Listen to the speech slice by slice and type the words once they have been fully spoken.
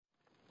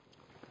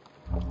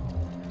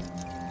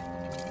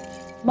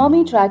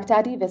Mommy Track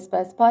Daddy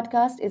Whispers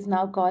podcast is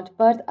now called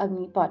Birth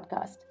Agni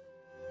Podcast.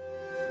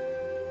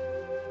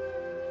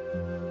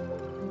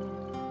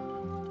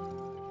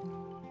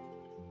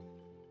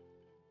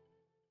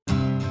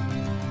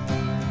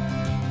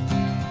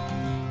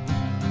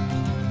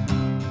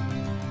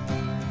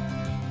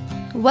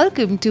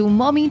 Welcome to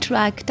Mommy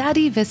Track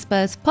Daddy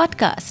Whispers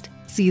podcast,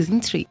 Season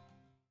 3.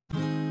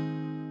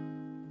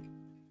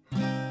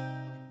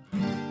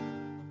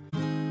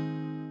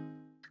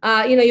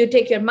 You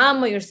take your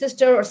mom or your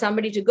sister or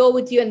somebody to go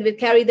with you and will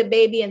carry the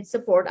baby and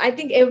support. I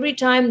think every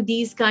time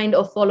these kind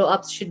of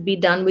follow-ups should be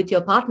done with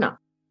your partner.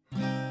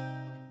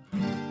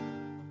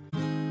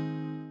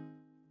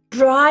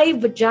 Dry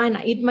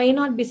vagina. It may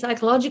not be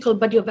psychological,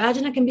 but your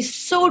vagina can be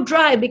so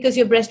dry because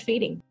you're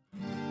breastfeeding.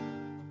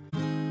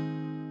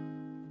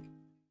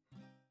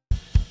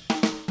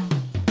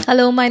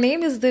 Hello, my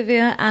name is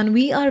Divya and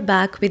we are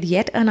back with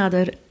yet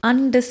another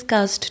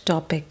undiscussed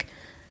topic,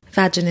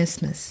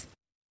 vaginismus.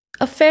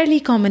 A fairly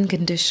common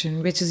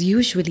condition which is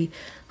usually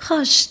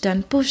hushed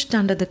and pushed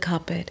under the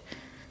carpet,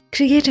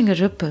 creating a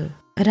ripple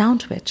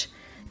around which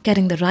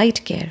getting the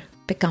right care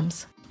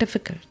becomes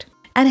difficult.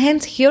 And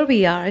hence here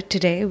we are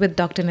today with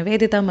Dr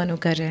Nivedita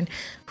Manokaran,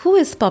 who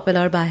is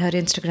popular by her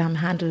Instagram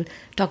handle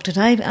Dr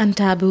Nive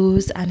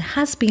Untaboos and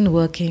has been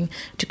working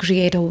to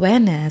create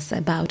awareness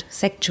about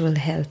sexual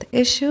health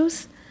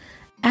issues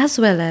as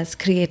well as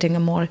creating a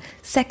more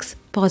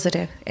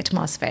sex-positive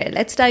atmosphere.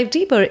 Let's dive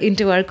deeper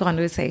into our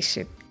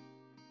conversation.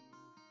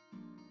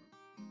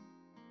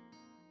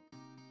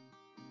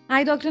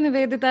 Hi, Dr.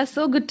 Nivedita.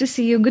 So good to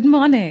see you. Good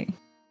morning.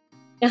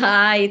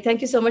 Hi. Thank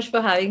you so much for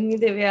having me,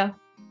 Divya.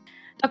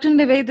 Dr.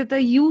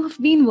 Nivedita, you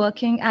have been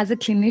working as a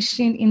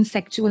clinician in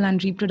sexual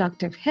and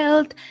reproductive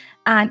health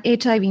and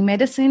HIV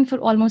medicine for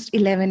almost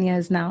 11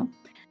 years now.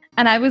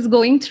 And I was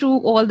going through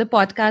all the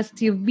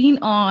podcasts you've been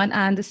on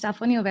and the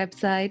stuff on your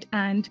website.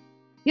 And,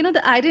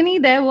 the irony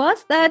there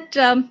was that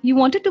you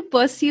wanted to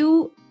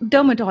pursue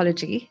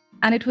dermatology,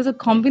 and it was a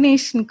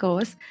combination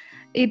course.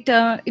 It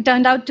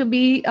turned out to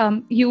be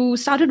you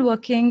started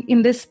working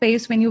in this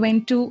space when you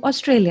went to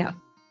Australia.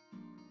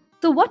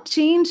 So what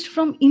changed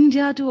from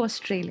India to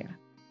Australia?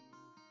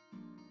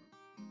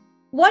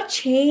 What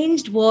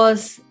changed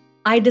was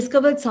I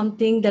discovered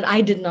something that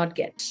I did not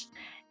get.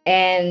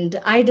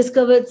 And I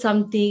discovered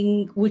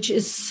something which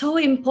is so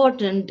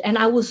important. And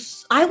I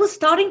was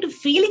starting to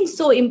feeling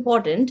so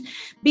important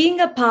being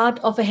a part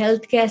of a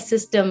healthcare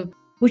system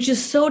which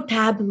is so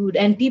tabooed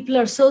and people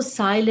are so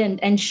silent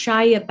and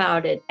shy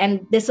about it.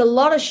 And there's a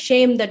lot of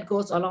shame that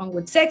goes along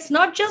with sex,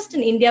 not just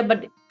in India,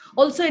 but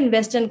also in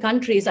Western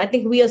countries. I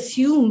think we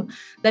assume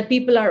that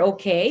people are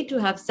okay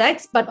to have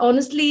sex, but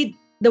honestly,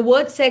 the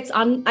word sex,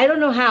 I don't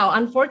know how,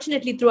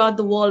 unfortunately, throughout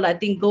the world, I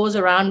think goes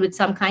around with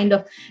some kind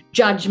of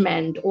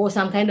judgment or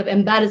some kind of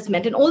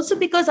embarrassment. And also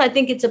because I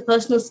think it's a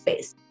personal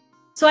space.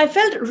 So I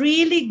felt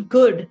really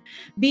good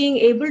being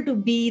able to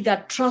be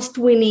that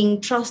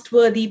trust-winning,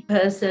 trustworthy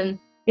person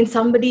in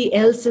somebody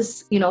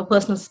else's,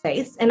 personal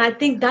space. And I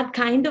think that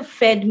kind of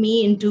fed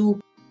me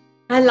into,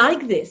 I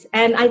like this.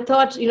 And I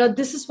thought,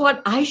 this is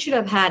what I should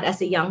have had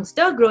as a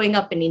youngster growing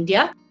up in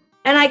India.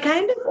 And I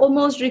kind of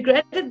almost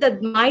regretted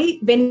that my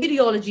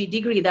venereology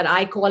degree that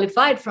I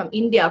qualified from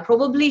India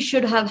probably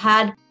should have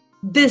had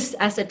this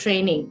as a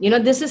training.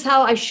 This is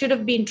how I should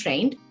have been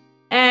trained.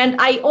 And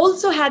I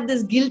also had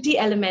this guilty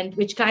element,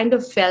 which kind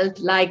of felt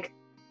like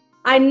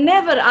I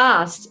never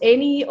asked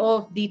any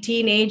of the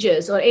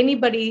teenagers or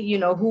anybody,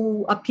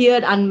 who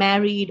appeared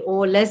unmarried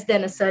or less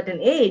than a certain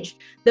age,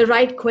 the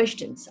right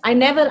questions. I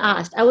never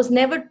asked. I was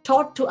never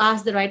taught to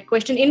ask the right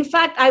question. In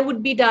fact, I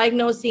would be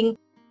diagnosing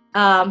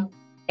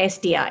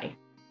STI,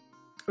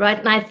 right?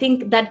 And I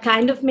think that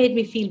kind of made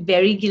me feel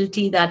very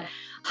guilty that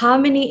how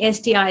many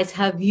STIs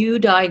have you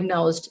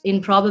diagnosed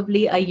in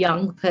probably a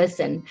young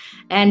person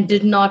and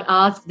did not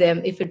ask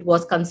them if it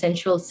was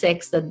consensual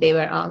sex that they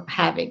were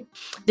having,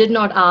 did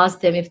not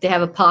ask them if they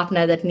have a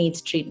partner that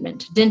needs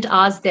treatment, didn't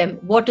ask them,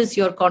 what is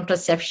your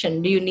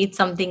contraception? Do you need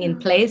something in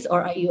place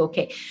or are you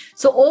okay?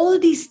 So all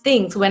these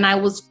things, when I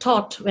was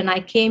taught, when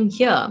I came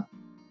here,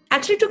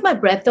 actually took my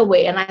breath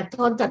away. And I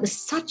thought that is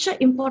such an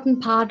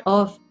important part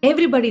of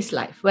everybody's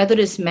life, whether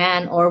it's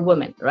man or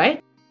woman,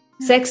 right?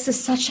 Sex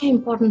is such an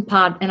important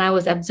part. And I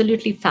was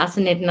absolutely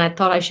fascinated. And I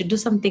thought I should do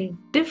something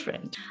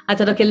different. I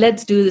thought, okay,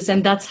 let's do this.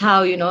 And that's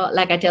how,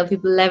 like I tell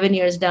people 11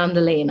 years down the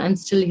lane, I'm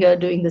still here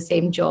doing the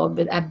same job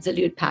with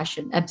absolute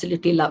passion,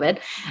 absolutely love it.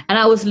 And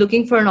I was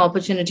looking for an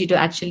opportunity to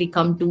actually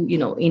come to,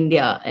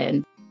 India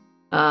and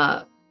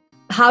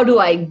how do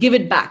I give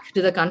it back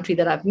to the country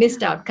that I've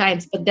missed out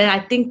kinds. But then I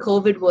think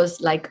COVID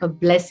was like a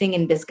blessing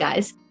in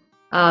disguise.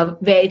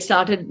 Where it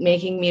started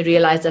making me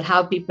realize that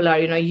how people are,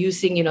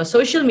 using,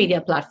 social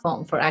media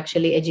platform for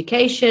actually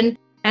education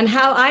and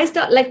how I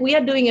start, like we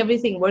are doing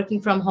everything working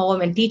from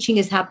home and teaching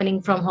is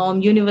happening from home.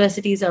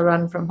 Universities are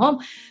run from home.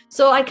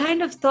 So I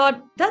kind of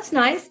thought that's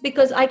nice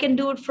because I can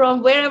do it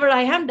from wherever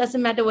I am.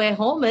 Doesn't matter where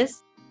home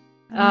is,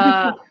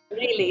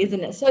 really,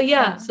 isn't it? So,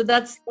 so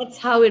that's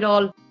how it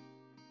all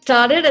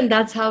started and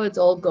that's how it's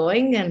all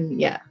going. And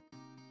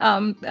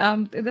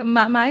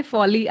My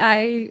folly.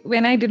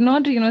 When I did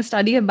not,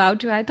 study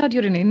about you, I thought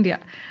you're in India,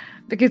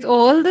 because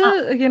all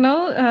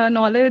the,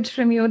 knowledge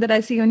from you that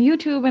I see on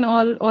YouTube and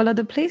all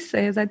other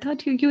places, I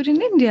thought you're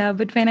in India.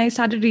 But when I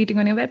started reading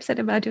on your website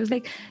about you, I was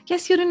like,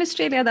 yes, you're in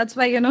Australia. That's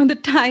why, the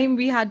time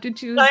we had to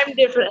choose. Time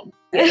difference.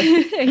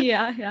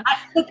 Yes. Yeah.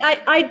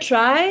 I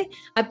try.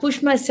 I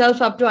push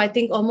myself up to, I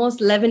think, almost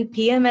 11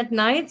 p.m. at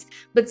nights.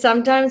 But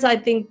sometimes I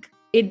think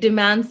it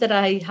demands that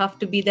I have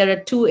to be there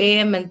at 2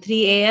 a.m. and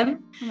 3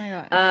 a.m. Oh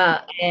my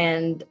God.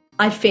 And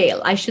I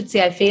fail. I should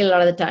say I fail a lot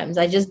of the times.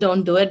 I just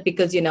don't do it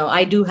because,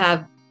 I do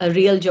have a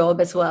real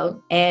job as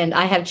well. And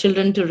I have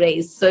children to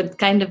raise. So it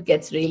kind of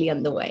gets really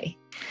on the way.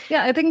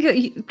 Yeah, I think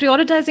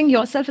prioritizing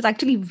yourself is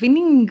actually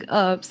winning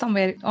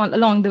somewhere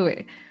along the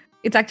way.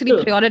 It's actually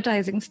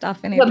prioritizing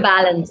stuff in it. A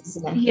balance,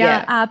 isn't it?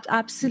 Yeah.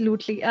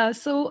 Absolutely.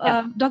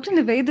 Dr.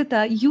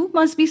 Nivedita, you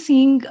must be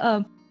seeing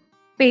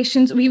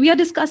patients. We are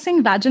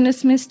discussing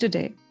vaginismus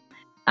today,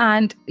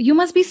 and you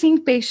must be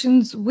seeing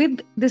patients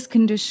with this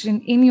condition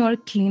in your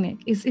clinic.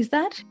 Is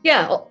that?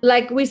 Yeah,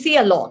 like we see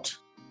a lot.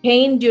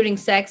 Pain during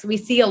sex, we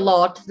see a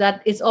lot.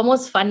 That it's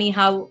almost funny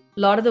how a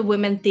lot of the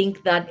women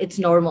think that it's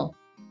normal.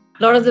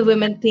 A lot of the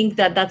women think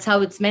that that's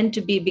how it's meant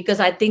to be, because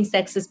I think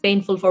sex is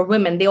painful for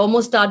women. They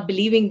almost start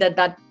believing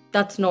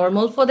that's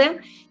normal for them.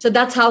 So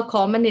that's how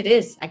common it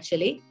is,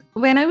 actually.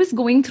 When I was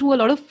going through a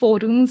lot of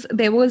forums,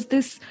 there was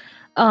this,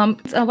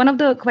 one of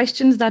the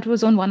questions that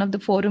was on one of the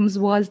forums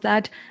was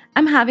that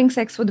I'm having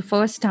sex for the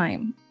first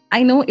time.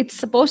 I know it's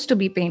supposed to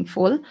be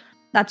painful.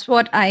 That's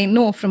what I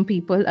know from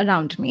people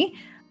around me.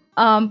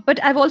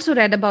 But I've also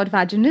read about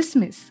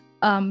vaginismus.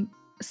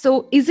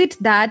 So is it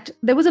that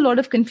there was a lot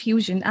of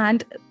confusion,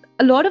 and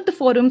a lot of the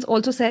forums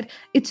also said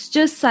it's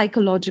just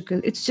psychological.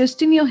 It's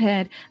just in your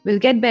head. We'll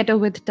get better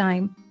with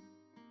time.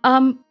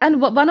 And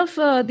one of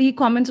the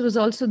comments was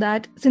also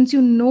that since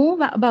you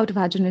know about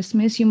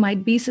vaginismus, you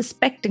might be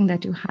suspecting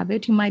that you have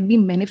it. You might be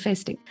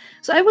manifesting.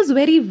 So I was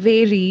very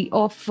wary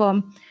of,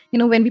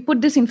 when we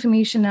put this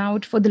information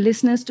out for the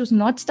listeners to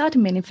not start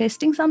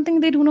manifesting something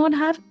they do not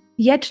have,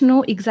 yet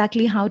know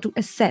exactly how to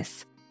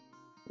assess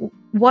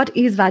what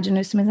is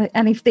vaginismus.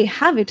 And if they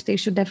have it, they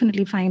should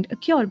definitely find a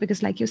cure,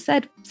 because like you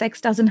said,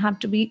 sex doesn't have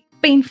to be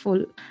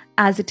painful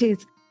as it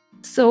is.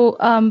 So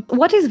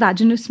what is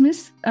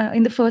vaginismus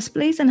in the first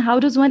place, and how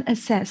does one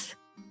assess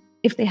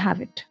if they have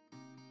it?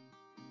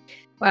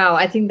 Wow,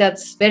 I think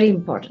that's very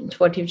important,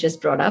 what you've just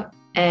brought up.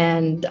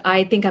 And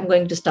I think I'm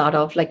going to start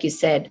off, like you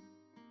said,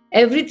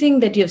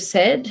 everything that you've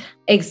said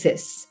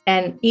exists,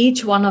 and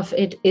each one of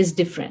it is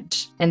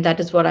different. And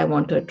that is what I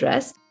want to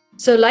address.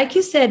 So like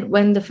you said,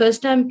 when the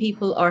first time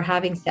people are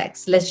having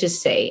sex, let's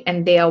just say,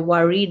 and they are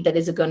worried that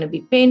is it going to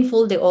be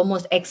painful, they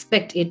almost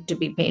expect it to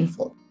be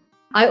painful.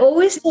 I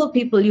always tell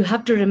people, you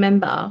have to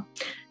remember,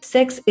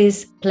 sex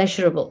is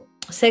pleasurable.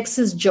 Sex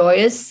is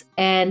joyous,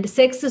 and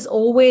sex is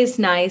always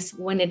nice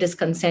when it is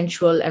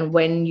consensual and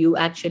when you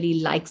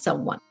actually like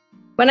someone.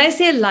 When I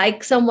say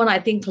like someone, I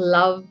think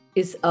love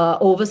is an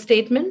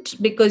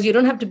overstatement, because you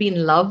don't have to be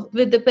in love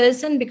with the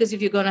person, because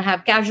if you're going to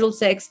have casual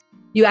sex,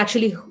 you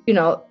actually,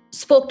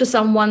 spoke to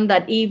someone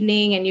that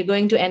evening and you're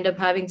going to end up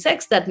having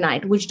sex that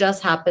night, which does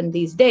happen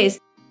these days.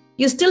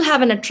 You still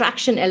have an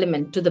attraction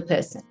element to the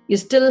person. You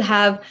still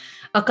have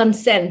a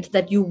consent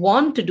that you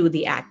want to do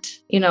the act,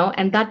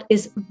 and that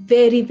is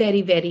very,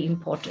 very, very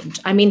important.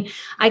 I mean,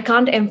 I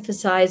can't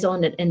emphasize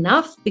on it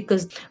enough,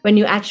 because when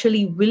you're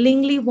actually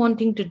willingly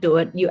wanting to do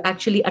it, you're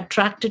actually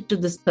attracted to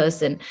this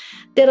person.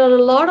 There are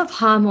a lot of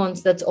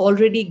hormones that's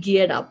already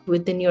geared up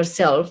within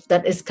yourself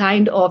that is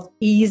kind of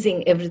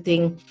easing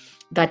everything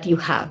that you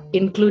have,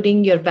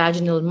 including your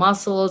vaginal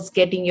muscles,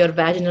 getting your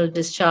vaginal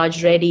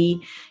discharge ready,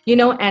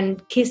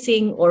 and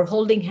kissing or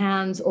holding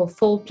hands or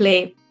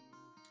foreplay.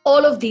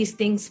 All of these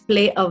things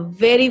play a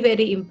very,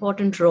 very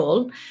important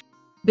role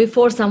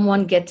before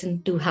someone gets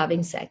into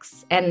having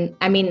sex. And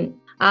I mean,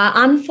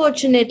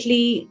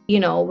 unfortunately,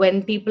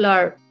 when people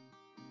are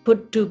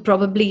put to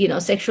probably,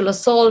 sexual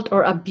assault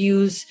or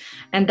abuse,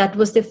 and that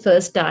was the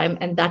first time,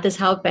 and that is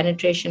how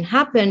penetration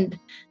happened,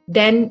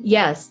 then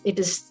yes,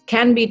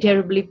 can be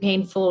terribly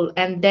painful.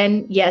 And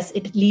then yes,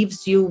 it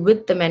leaves you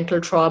with the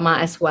mental trauma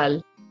as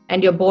well.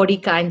 And your body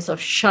kinds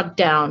of shut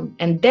down,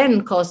 and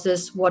then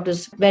causes what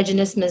is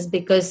vaginismus,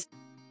 because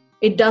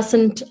it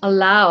doesn't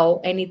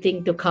allow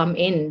anything to come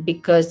in,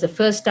 because the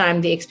first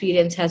time the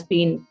experience has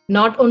been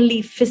not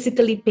only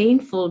physically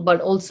painful,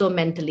 but also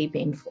mentally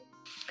painful.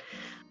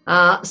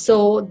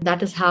 So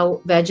that is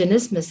how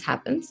vaginismus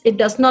happens. It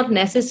does not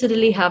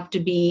necessarily have to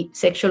be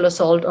sexual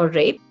assault or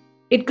rape.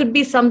 It could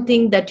be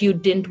something that you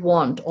didn't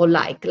want or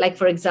like. Like,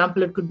 for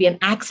example, it could be an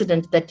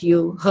accident that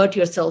you hurt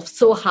yourself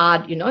so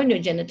hard, in your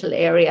genital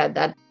area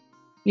that,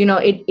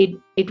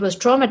 it was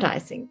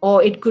traumatizing.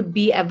 Or it could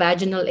be a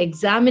vaginal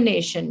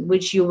examination,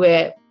 which you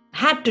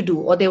had to do,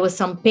 or there was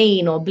some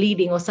pain or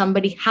bleeding, or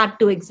somebody had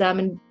to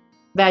examine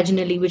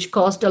vaginally, which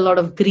caused a lot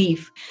of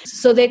grief.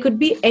 So there could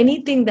be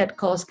anything that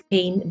caused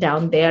pain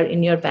down there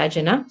in your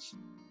vagina.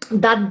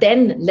 that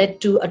then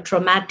led to a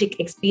traumatic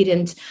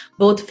experience,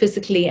 both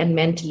physically and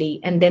mentally.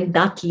 And then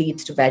that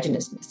leads to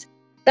vaginismus.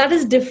 That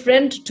is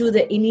different to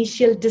the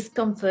initial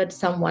discomfort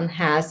someone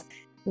has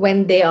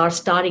when they are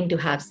starting to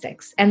have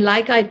sex. And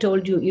like I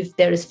told you, if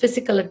there is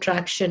physical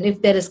attraction,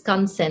 if there is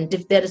consent,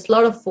 if there is a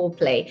lot of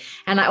foreplay,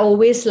 and I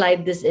always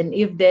slide this in,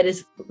 if there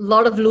is a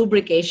lot of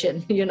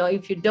lubrication,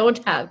 if you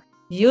don't have,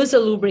 use a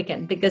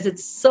lubricant, because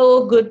it's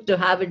so good to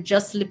have it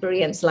just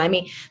slippery and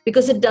slimy,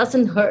 because it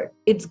doesn't hurt.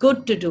 It's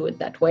good to do it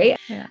that way.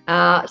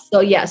 Yeah.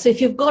 So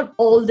if you've got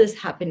all this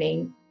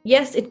happening,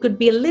 yes, it could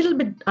be a little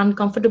bit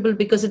uncomfortable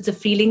because it's a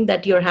feeling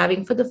that you're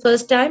having for the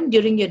first time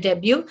during your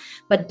debut,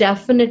 but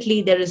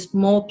definitely there is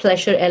more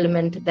pleasure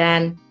element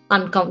than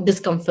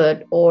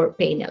discomfort or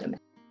pain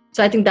element.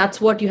 So I think that's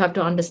what you have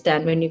to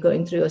understand when you're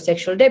going through your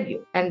sexual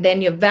debut. And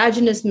then your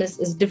vaginismus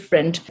is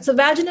different. So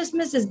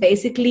vaginismus is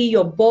basically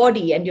your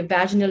body and your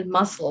vaginal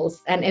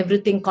muscles and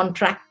everything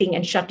contracting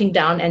and shutting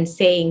down and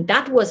saying,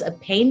 that was a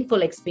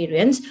painful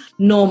experience,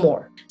 no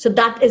more. So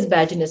that is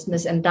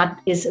vaginismus, and that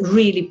is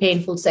really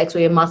painful sex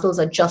where your muscles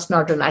are just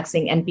not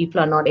relaxing and people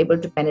are not able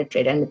to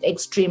penetrate, and it's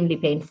extremely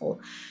painful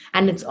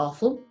and it's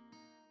awful.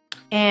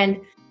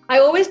 And I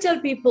always tell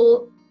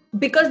people,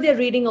 because they're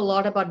reading a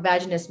lot about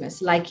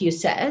vaginismus, like you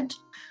said,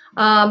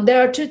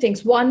 there are two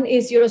things. One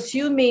is you're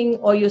assuming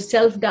or you're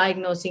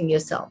self-diagnosing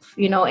yourself.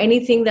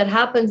 Anything that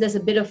happens, there's a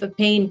bit of a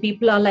pain.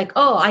 People are like,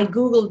 oh, I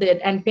Googled it.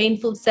 And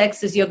painful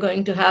sex is you're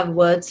going to have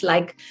words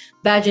like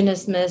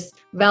vaginismus,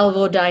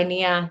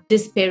 vulvodynia,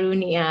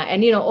 dyspareunia,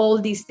 and,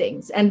 all these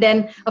things. And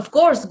then, of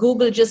course,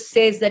 Google just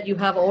says that you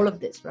have all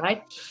of this,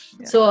 right?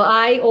 Yeah. So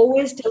I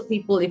always tell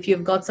people, if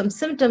you've got some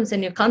symptoms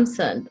and you're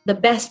concerned, the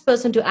best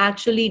person to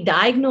actually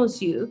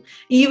diagnose you,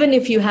 even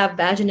if you have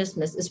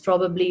vaginismus, is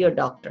probably your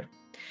doctor.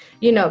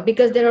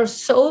 Because there are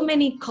so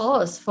many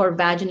causes for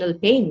vaginal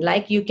pain.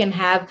 Like you can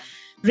have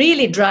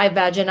really dry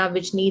vagina,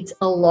 which needs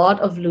a lot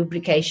of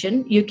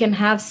lubrication. You can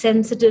have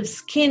sensitive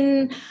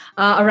skin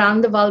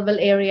around the vulval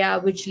area,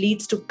 which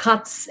leads to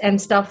cuts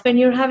and stuff when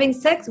you're having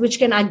sex, which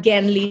can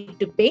again lead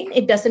to pain.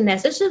 It doesn't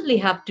necessarily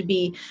have to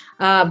be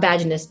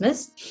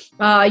vaginismus.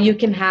 You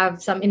can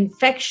have some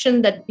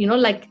infection that,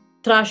 like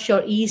thrush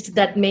or yeast,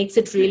 that makes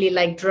it really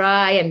like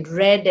dry and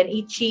red and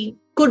itchy,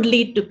 could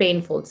lead to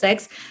painful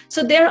sex.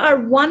 So there are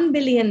 1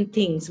 billion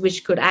things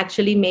which could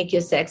actually make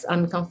your sex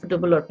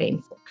uncomfortable or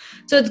painful.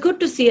 So it's good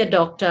to see a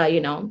doctor,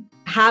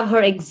 have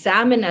her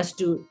examine as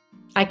to,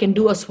 I can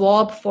do a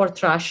swab for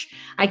thrush.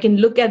 I can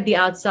look at the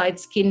outside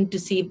skin to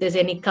see if there's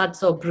any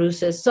cuts or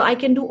bruises. So I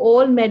can do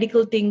all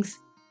medical things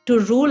to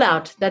rule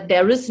out that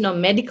there is no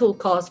medical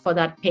cause for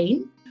that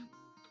pain.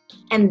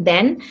 And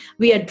then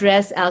we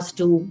address as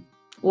to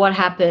what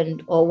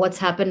happened or what's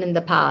happened in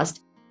the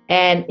past.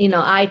 And,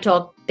 I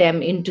talk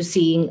them into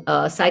seeing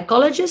a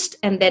psychologist,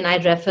 and then I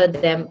refer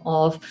them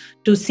off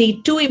to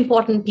see two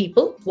important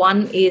people.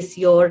 One is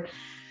your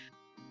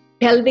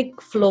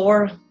pelvic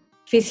floor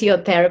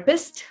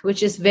physiotherapist,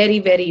 which is very,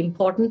 very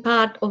important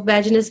part of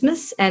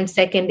vaginismus. And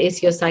second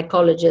is your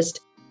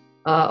psychologist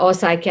or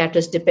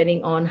psychiatrist,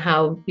 depending on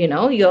how,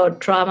 your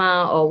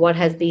trauma or what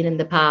has been in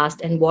the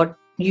past and what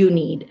you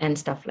need and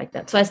stuff like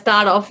that. So I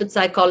start off with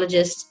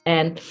psychologists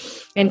and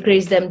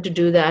encourage them to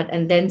do that,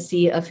 and then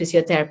see a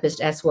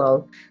physiotherapist as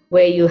well,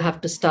 where you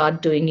have to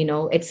start doing,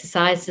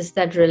 exercises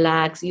that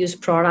relax, use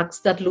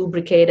products that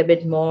lubricate a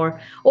bit more,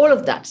 all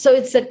of that. So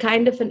it's a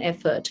kind of an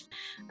effort.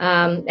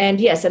 And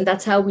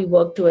that's how we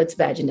work towards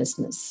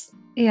vaginismus.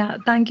 Yeah,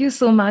 thank you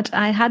so much.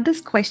 I had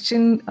this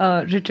question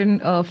written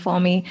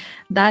for me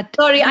that...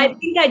 Sorry, I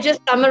think I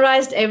just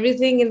summarized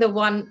everything in the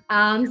one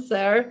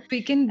answer.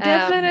 We can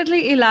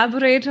definitely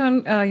elaborate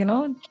on,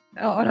 on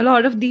a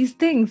lot of these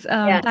things.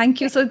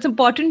 Thank you. So it's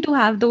important to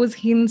have those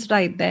hints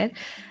right there.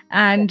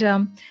 And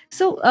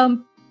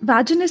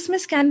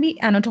vaginismus can be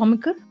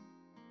anatomical.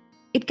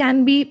 It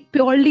can be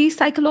purely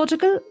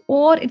psychological,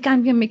 or it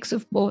can be a mix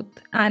of both.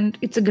 And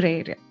it's a gray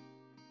area.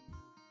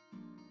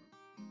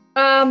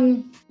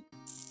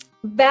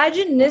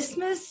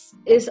 Vaginismus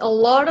is a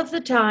lot of the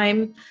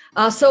time,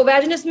 so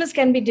vaginismus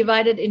can be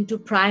divided into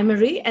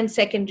primary and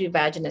secondary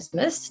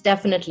vaginismus,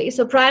 definitely.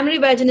 So primary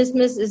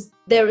vaginismus is,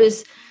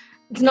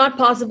 it's not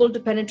possible to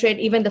penetrate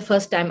even the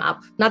first time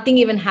up. Nothing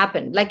even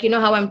happened. Like,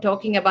 how I'm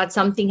talking about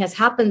something has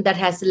happened that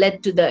has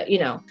led to the,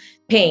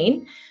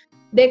 pain.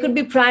 There could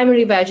be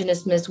primary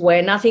vaginismus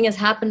where nothing has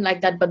happened like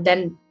that, but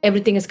then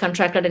everything is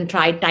contracted and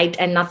tight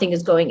and nothing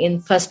is going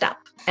in first up.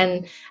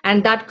 And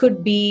that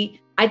could be,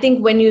 I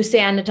think when you say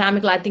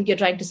anatomical, I think you're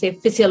trying to say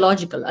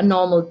physiological, a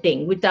normal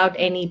thing without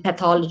any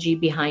pathology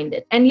behind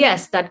it. And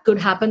yes, that could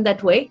happen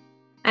that way.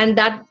 And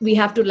that we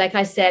have to, like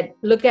I said,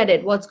 look at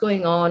it, what's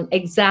going on,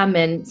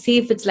 examine, see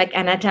if it's like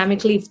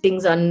anatomically, if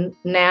things are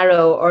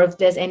narrow or if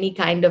there's any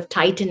kind of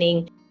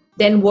tightening,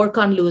 then work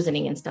on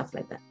loosening and stuff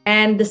like that.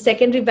 And the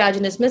secondary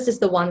vaginismus is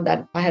the one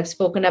that I have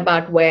spoken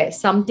about, where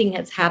something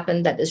has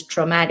happened that is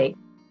traumatic.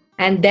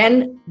 And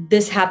then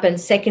this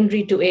happens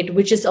secondary to it,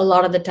 which is a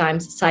lot of the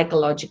times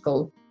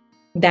psychological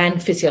than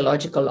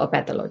physiological or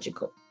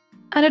pathological.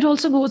 And it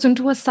also goes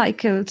into a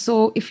cycle.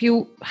 So if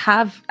you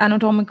have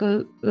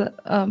anatomical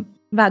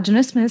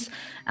vaginismus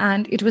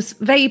and it was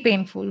very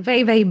painful,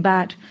 very, very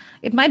bad,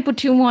 it might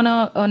put you on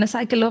a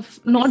cycle of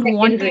not Secondary.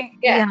 wanting.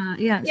 Yeah.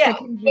 Yeah, Yeah,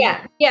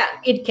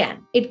 secondary.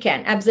 it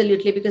can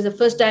absolutely, because the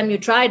first time you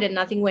tried and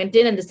nothing went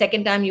in, and the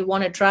second time you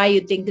want to try,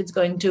 you think it's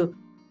going to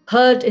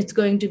hurt, it's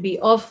going to be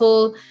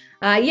awful.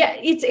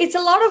 It's a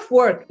lot of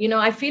work.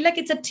 I feel like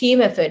it's a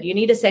team effort. You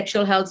need a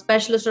sexual health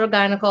specialist or a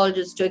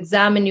gynecologist to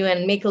examine you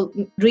and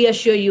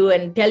reassure you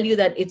and tell you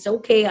that it's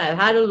okay, I've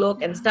had a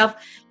look and stuff.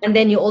 And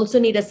then you also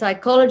need a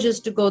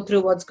psychologist to go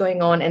through what's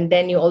going on, and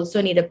then you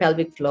also need a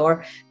pelvic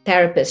floor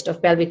therapist or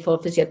pelvic floor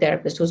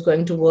physiotherapist who's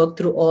going to work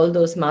through all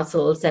those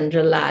muscles and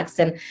relax.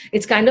 And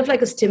it's kind of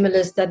like a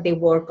stimulus that they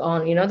work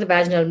on, the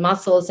vaginal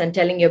muscles, and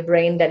telling your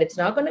brain that it's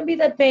not going to be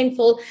that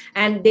painful.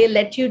 And they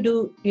let you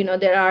do,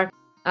 there are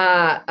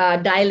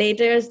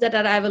dilators that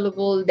are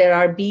available. There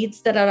are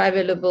beads that are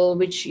available,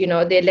 which,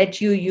 they let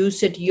you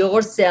use it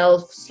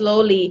yourself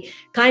slowly,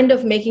 kind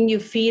of making you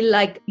feel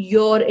like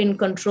you're in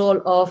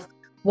control of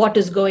what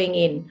is going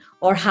in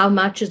or how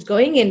much is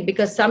going in.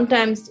 Because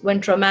sometimes when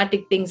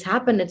traumatic things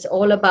happen, it's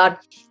all about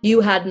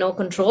you had no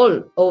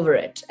control over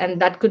it. And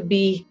that could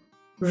be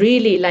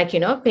really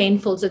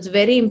painful. So it's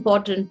very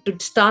important to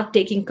start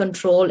taking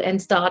control and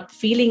start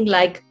feeling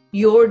like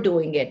you're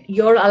doing it.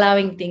 You're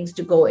allowing things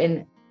to go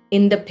in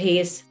the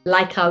pace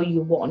like how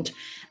you want,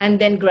 and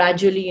then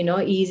gradually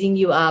easing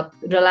you up,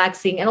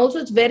 relaxing. And also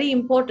it's very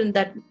important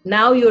that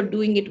now you're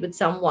doing it with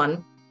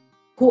someone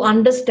who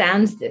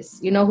understands this,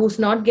 who's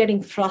not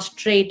getting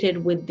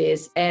frustrated with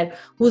this, and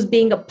who's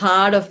being a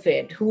part of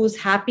it, who's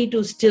happy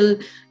to still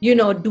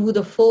do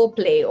the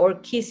foreplay or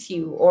kiss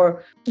you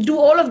or do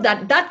all of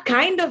that. That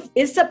kind of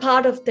is a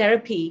part of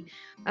therapy,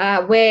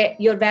 where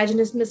your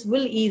vaginismus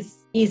will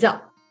ease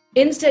up.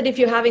 Instead, if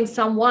you're having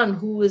someone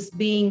who is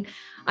being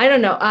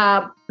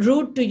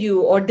rude to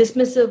you or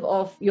dismissive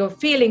of your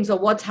feelings or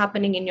what's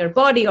happening in your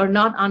body, or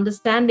not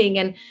understanding,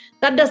 and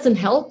that doesn't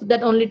help.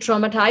 That only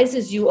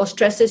traumatizes you or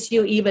stresses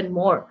you even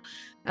more,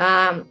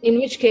 in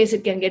which case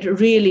it can get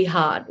really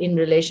hard in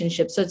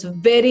relationships. So it's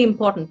very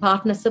important.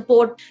 Partner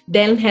support,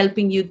 then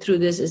helping you through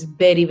this, is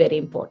very, very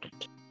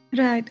important.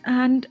 Right.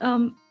 And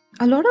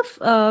a lot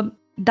of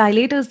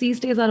dilators these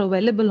days are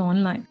available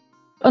online.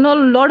 On a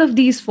lot of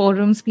these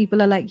forums, people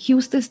are like,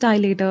 use this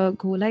dilator,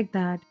 go like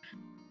that.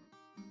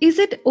 Is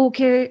it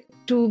okay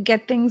to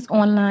get things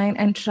online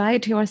and try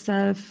it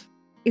yourself?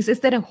 Is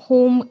there a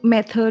home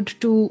method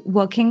to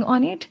working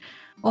on it?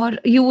 Or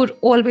you would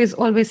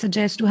always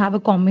suggest to have a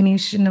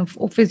combination of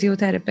a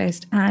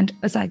physiotherapist and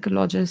a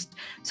psychologist,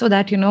 so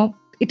that,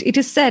 it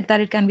is said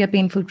that it can be a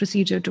painful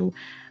procedure to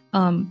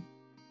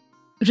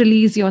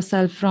release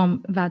yourself from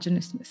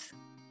vaginismus.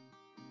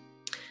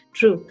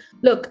 True.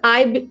 Look,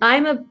 I'm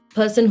a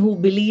person who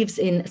believes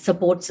in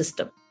support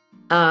system.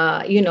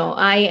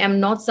 I am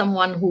not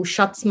someone who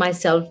shuts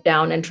myself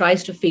down and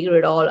tries to figure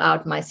it all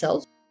out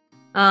myself.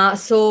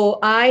 So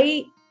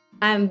I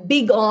am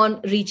big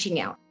on reaching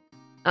out.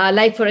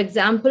 Like, for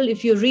example,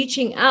 if you're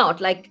reaching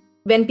out, like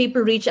when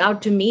people reach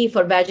out to me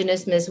for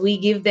vaginismus, we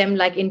give them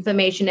like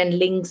information and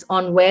links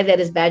on where there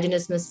is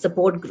vaginismus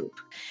support group,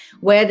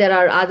 where there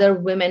are other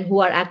women who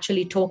are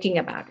actually talking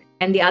about it.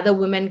 And the other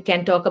women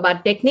can talk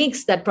about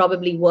techniques that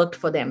probably worked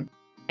for them.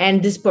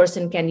 And this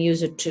person can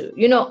use it too,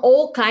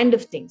 all kind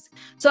of things.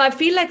 So I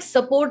feel like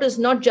support is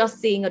not just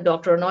seeing a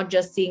doctor or not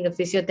just seeing a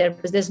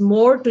physiotherapist. There's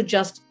more to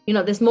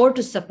there's more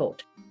to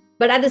support.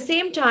 But at the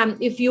same time,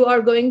 if you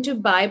are going to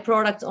buy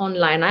products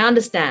online, I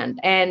understand,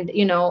 and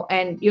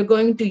you're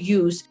going to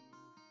use,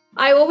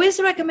 I always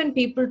recommend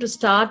people to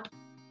start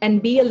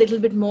and be a little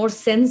bit more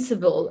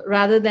sensible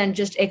rather than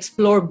just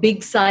explore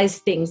big size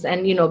things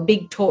and,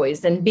 big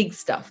toys and big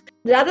stuff.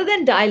 Rather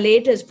than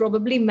dilators,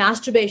 probably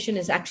masturbation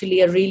is actually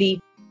a really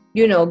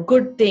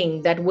good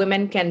thing that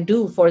women can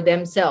do for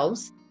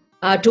themselves,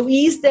 to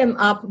ease them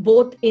up,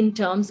 both in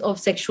terms of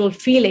sexual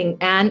feeling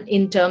and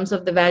in terms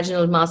of the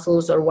vaginal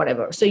muscles or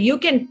whatever. So you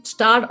can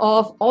start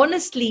off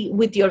honestly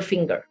with your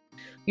finger.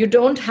 You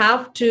don't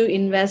have to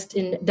invest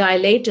in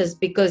dilators,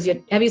 because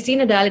have you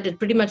seen a dilator? It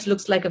pretty much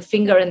looks like a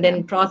finger and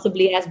then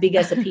possibly as big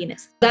as a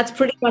penis. That's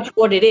pretty much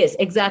what it is.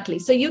 Exactly.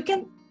 So you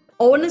can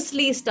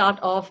honestly start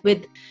off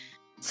with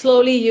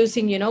slowly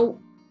using,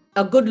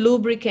 a good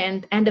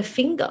lubricant and a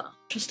finger.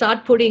 To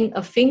start putting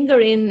a finger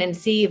in and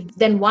see if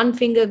then one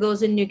finger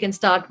goes in, you can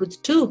start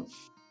with two.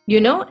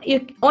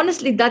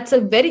 Honestly, that's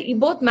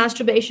both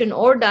masturbation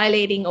or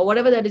dilating or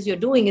whatever that is you're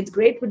doing, it's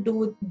great with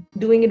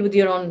doing it with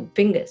your own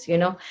fingers,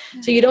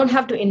 So you don't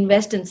have to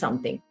invest in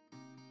something.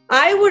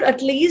 I would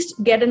at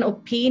least get an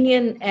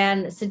opinion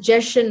and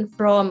suggestion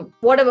from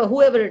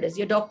whoever it is.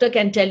 Your doctor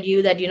can tell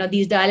you that,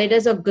 these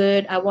dilators are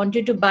good. I want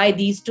you to buy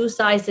these 2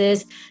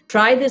 sizes.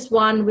 Try this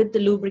one with the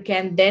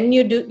lubricant. Then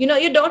you do,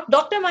 your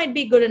doctor might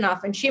be good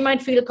enough and she might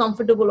feel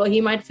comfortable or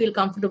he might feel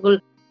comfortable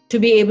to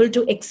be able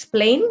to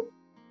explain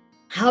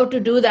how to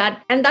do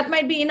that. And that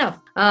might be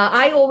enough.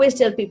 I always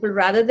tell people,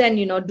 rather than,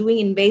 doing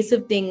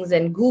invasive things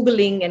and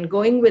Googling and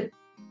going with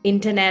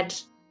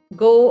internet,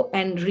 go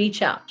and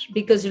reach out,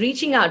 because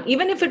reaching out,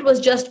 even if it was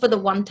just for the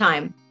one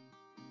time,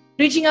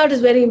 reaching out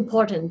is very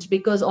important,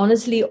 because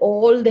honestly,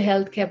 all the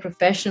healthcare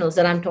professionals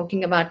that I'm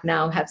talking about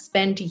now have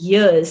spent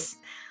years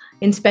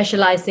in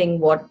specializing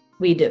what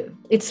we do.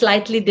 It's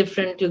slightly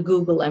different to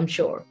Google, I'm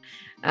sure.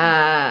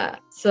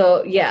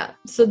 So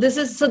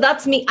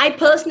that's me. I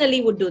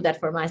personally would do that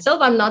for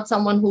myself. I'm not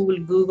someone who will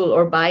Google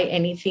or buy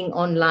anything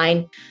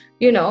online.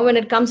 When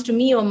it comes to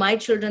me or my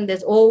children,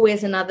 there's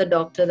always another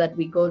doctor that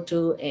we go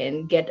to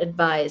and get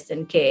advice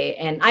and care.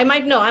 And I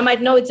might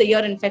know it's a ear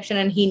infection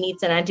and he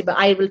needs an antibiotic.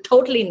 I will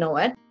totally know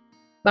it,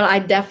 but I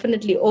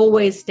definitely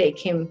always take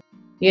him,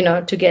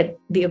 to get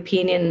the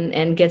opinion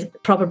and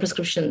get proper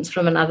prescriptions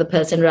from another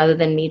person rather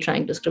than me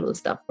trying to scribble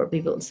stuff for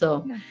people.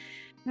 So,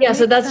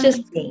 so that's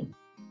just me.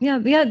 Yeah,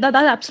 that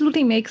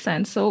absolutely makes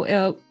sense.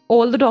 So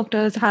all the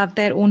doctors have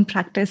their own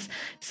practice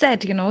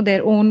set,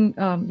 their own,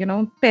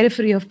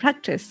 periphery of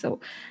practice. So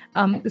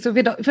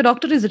if a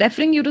doctor is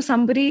referring you to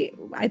somebody,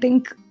 I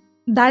think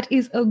that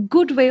is a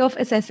good way of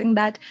assessing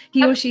that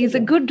he or she is a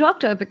good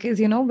doctor, because,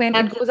 when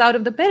it goes out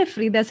of the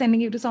periphery, they're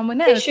sending you to someone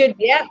else. They should,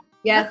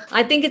 yeah.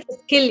 I think it's a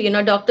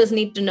skill, doctors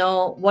need to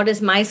know what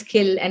is my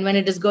skill. And when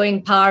it is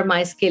going par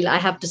my skill, I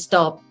have to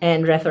stop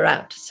and refer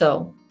out.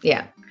 So,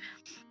 yeah.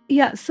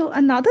 Yeah. So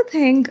another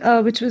thing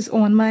which was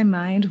on my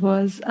mind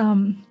was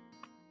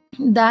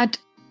that,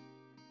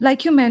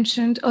 like you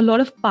mentioned, a lot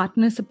of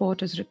partner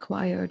support is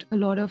required. A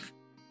lot of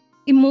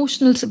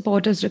emotional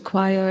support is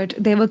required.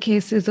 There were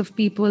cases of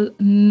people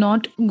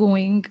not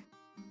going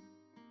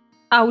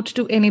out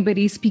to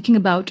anybody, speaking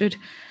about it,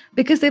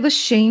 because they were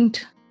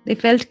shamed. They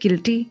felt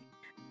guilty.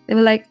 They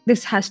were like,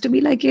 this has to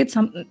be like it.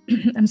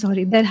 I'm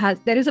sorry,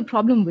 there is a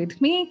problem with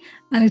me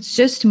and it's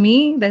just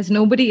me. There's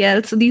nobody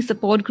else. So these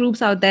support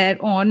groups out there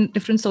on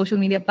different social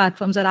media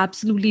platforms are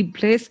absolutely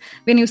bliss.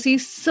 When you see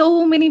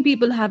so many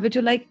people have it,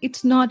 you're like,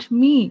 it's not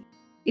me.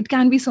 It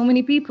can be so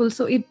many people.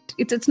 So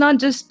it's not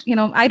just,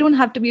 I don't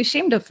have to be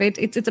ashamed of it.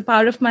 It's a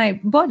part of my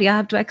body. I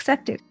have to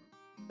accept it.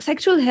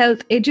 Sexual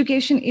health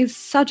education is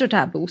such a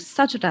taboo.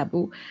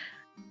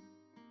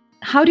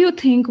 How do you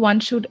think one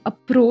should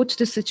approach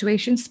this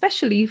situation,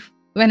 especially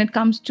when it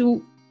comes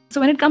to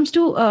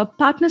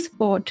partner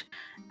support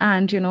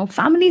and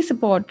family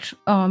support,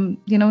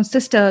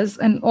 sisters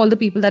and all the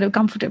people that are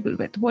comfortable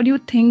with? What do you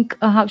think?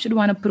 How should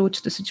one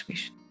approach the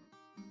situation?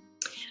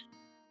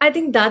 I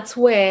think that's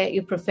where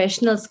your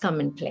professionals come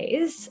in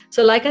place.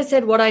 So like I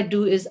said, what I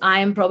do is I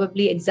am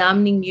probably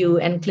examining you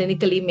and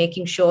clinically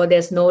making sure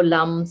there's no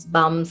lumps,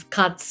 bumps,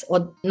 cuts,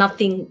 or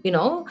nothing,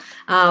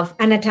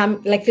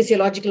 like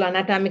physiological,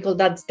 anatomical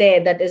that's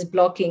there that is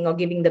blocking or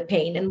giving the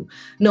pain, and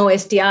no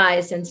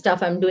STIs and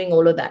stuff. I'm doing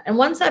all of that. And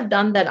once I've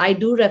done that, I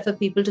do refer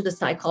people to the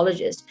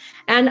psychologist.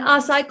 And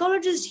our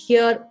psychologists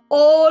here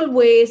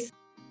always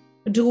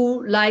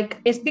do, like,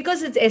 it's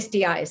because it's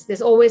STIs,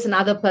 there's always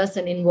another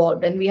person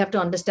involved, and we have to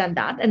understand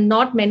that. And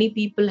not many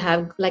people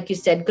have, like you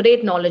said,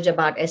 great knowledge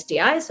about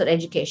STIs or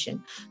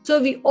education.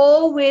 So we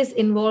always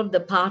involve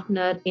the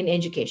partner in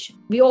education.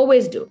 We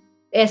always do,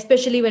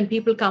 especially when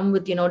people come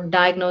with,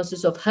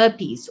 diagnosis of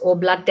herpes or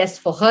blood tests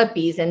for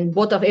herpes, and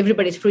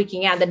everybody's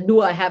freaking out that, do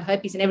I have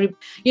herpes? And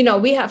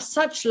we have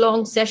such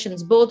long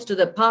sessions, both to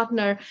the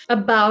partner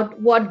about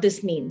what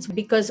this means,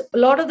 because a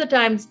lot of the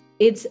times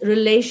it's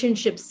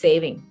relationship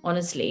saving,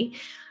 honestly.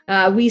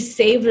 We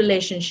save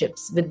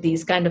relationships with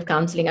these kind of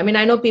counseling. I mean,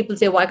 I know people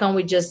say, why can't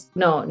we just,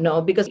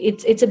 no, because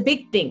it's a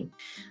big thing.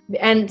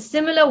 And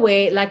similar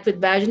way, like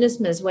with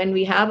vaginismus, when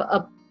we have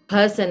a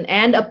person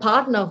and a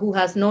partner who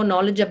has no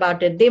knowledge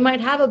about it, they might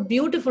have a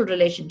beautiful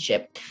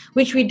relationship,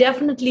 which we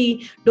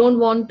definitely don't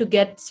want to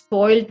get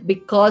spoiled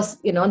because,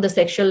 the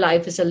sexual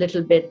life is a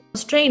little bit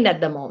strained at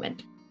the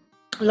moment.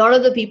 A lot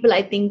of the people,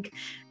 I think,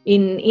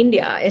 in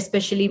India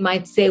especially,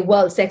 might say,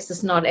 well, sex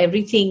is not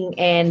everything,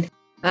 and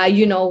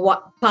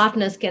what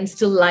partners can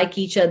still like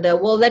each other.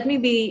 Well, let me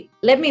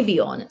be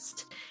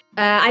honest.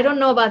 I don't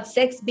know about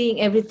sex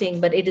being everything,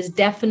 but it is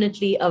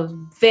definitely a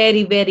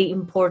very, very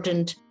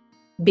important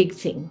big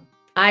thing.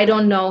 I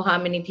don't know how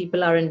many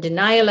people are in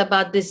denial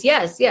about this.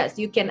 Yes,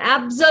 you can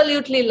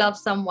absolutely love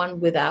someone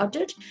without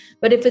it.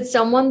 But if it's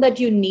someone that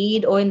you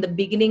need, or in the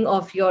beginning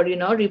of your,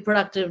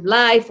 reproductive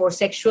life or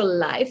sexual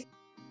life,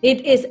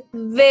 it is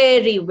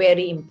very,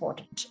 very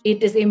important.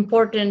 It is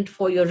important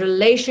for your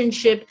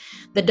relationship,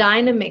 the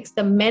dynamics,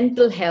 the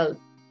mental health.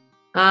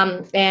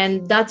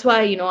 And that's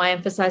why, I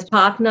emphasize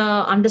partner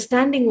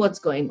understanding what's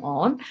going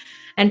on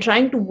and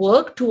trying to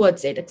work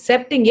towards it,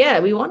 accepting,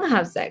 we want to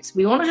have sex.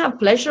 We want to have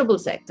pleasurable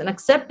sex, and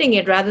accepting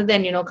it rather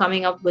than,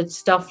 coming up with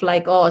stuff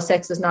like, oh,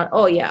 sex is not,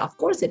 oh, yeah, of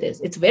course it is.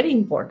 It's very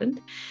important.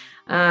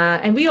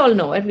 And we all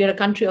know it. We are a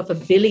country of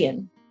 1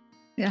 billion.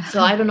 Yeah.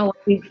 So I don't know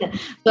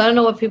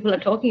what people are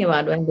talking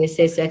about when they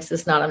say sex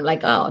is not. I'm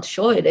like, oh,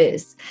 sure it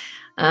is.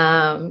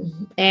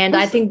 And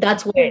I think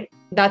that's where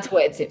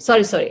it's.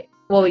 Sorry.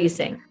 What were you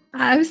saying?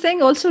 I was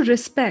saying also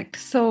respect.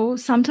 So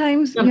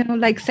sometimes,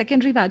 like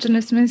secondary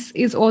vaginismus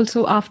is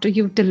also after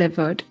you've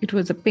delivered. It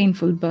was a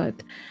painful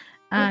birth.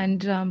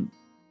 And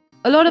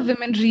a lot of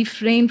women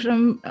refrain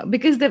from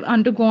because they've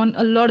undergone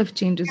a lot of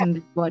changes in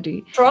their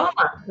body.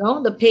 Trauma,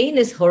 no? The pain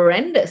is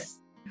horrendous.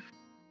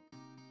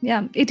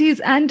 Yeah, it is.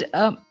 And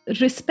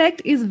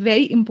respect is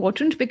very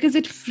important because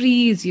it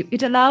frees you.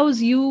 It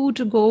allows you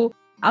to go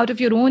out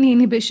of your own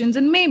inhibitions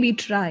and maybe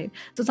try.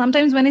 So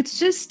sometimes when it's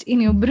just in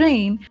your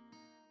brain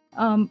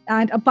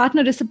and a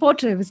partner is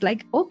supportive, it's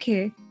like,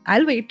 okay,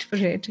 I'll wait for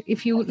it.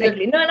 If you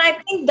Absolutely. No, and I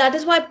think that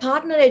is why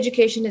partner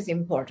education is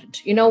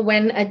important.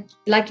 When,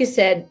 like you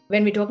said,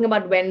 when we're talking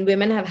about when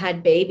women have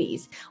had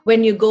babies,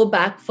 when you go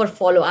back for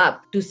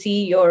follow-up to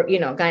see your,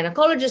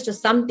 gynecologist or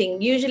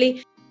something,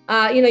 usually,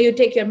 you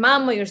take your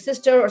mom or your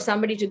sister or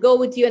somebody to go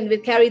with you and will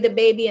carry the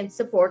baby and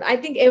support. I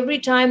think every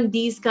time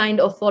these kind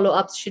of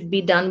follow-ups should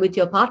be done with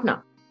your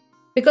partner,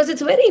 because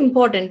it's very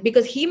important,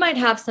 because he might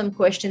have some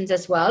questions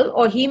as well,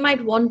 or he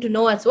might want to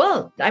know as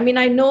well. I mean,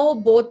 I know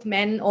both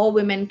men or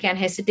women can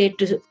hesitate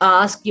to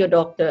ask your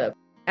doctor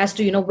as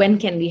to, when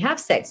can we have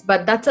sex?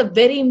 But that's a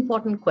very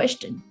important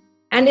question.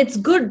 And it's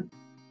good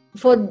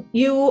for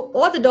you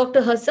or the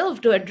doctor herself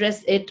to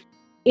address it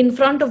in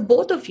front of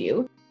both of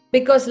you.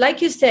 Because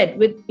like you said,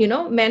 with,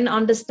 men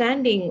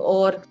understanding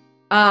or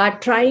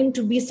trying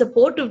to be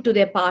supportive to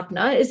their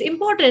partner is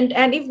important.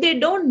 And if they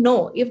don't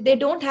know, if they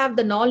don't have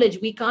the knowledge,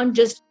 we can't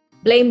just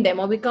blame them,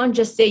 or we can't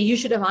just say, you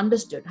should have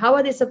understood. How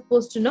are they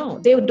supposed to know?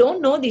 They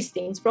don't know these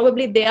things.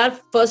 Probably they are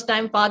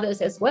first-time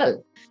fathers as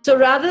well. So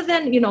rather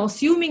than,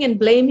 assuming and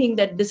blaming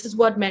that this is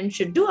what men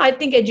should do, I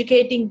think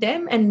educating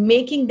them and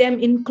making them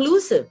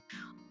inclusive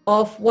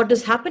of what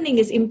is happening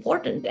is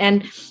important.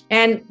 And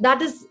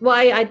that is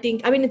why I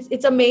think,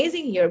 it's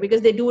amazing here,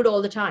 because they do it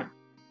all the time.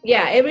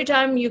 Yeah, every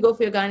time you go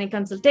for your gynae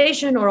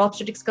consultation or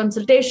obstetrics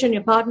consultation,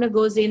 your partner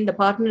goes in, the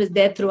partner is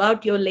there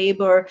throughout your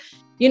labor.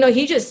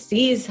 He just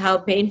sees how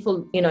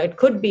painful, it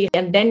could be.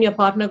 And then your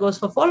partner goes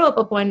for follow-up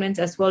appointments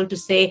as well to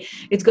say,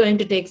 it's going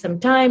to take some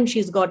time.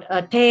 She's got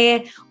a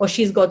tear or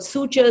she's got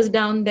sutures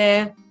down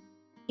there,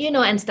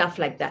 and stuff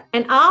like that.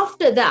 And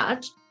after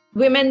that,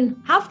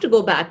 women have to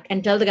go back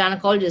and tell the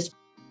gynecologist,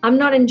 I'm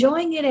not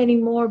enjoying it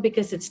anymore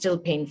because it's still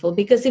painful.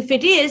 Because if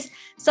it is,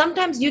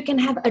 sometimes you can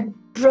have a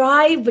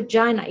dry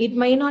vagina. It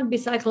may not be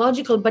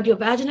psychological, but your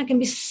vagina can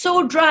be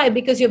so dry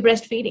because you're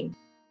breastfeeding.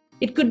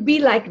 It could be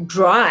like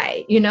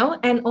dry,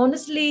 and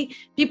honestly,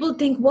 people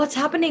think, what's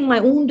happening? My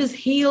wound is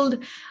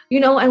healed,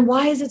 and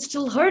why is it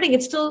still hurting?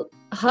 It's still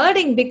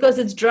hurting because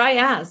it's dry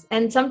ass.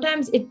 And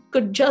sometimes it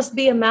could just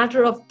be a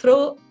matter of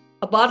throw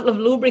a bottle of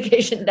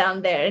lubrication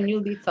down there and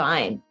you'll be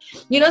fine.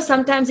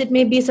 Sometimes it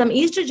may be some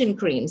estrogen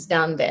creams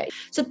down there.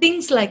 So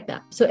things like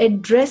that. So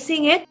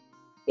addressing it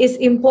is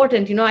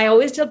important. I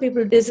always tell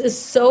people this is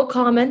so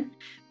common.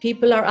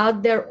 People are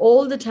out there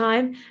all the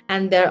time,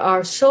 and there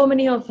are so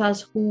many of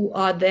us who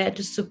are there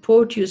to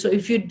support you. So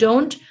if you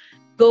don't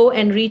go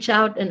and reach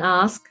out and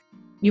ask,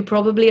 you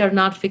probably are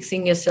not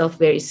fixing yourself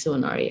very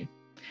soon, are you?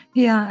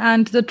 Yeah,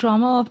 and the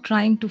trauma of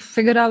trying to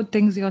figure out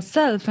things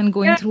yourself and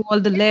going through all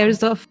the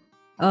layers of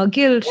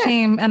guilt,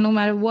 shame, and no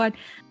matter what.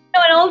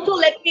 And also,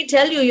 let me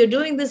tell you, you're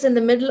doing this in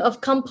the middle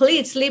of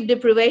complete sleep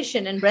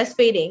deprivation and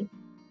breastfeeding.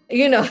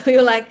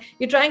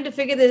 You're trying to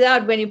figure this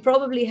out when you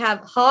probably have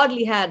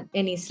hardly had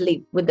any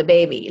sleep with the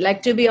baby.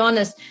 Like, to be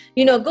honest,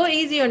 go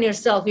easy on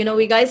yourself.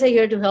 We guys are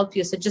here to help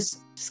you. So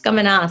just come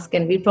and ask,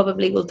 and we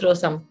probably will throw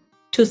some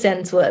 2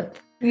 cents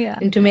worth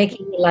into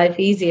making your life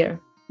easier.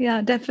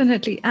 Yeah,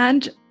 definitely.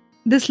 And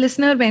this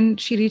listener, when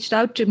she reached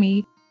out to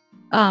me,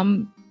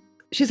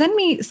 she sent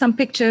me some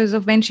pictures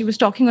of when she was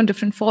talking on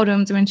different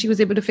forums, when she was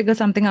able to figure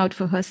something out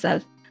for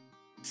herself.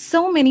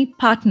 So many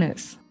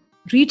partners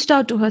reached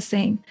out to her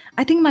saying,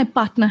 I think my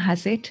partner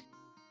has it.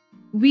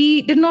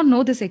 We did not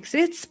know this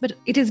exists, but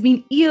it has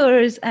been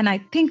years and I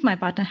think my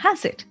partner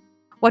has it.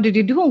 What did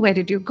you do? Where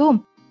did you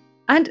go?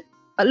 And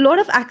a lot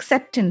of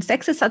acceptance.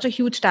 Sex is such a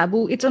huge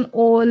taboo. It's on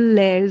all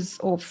layers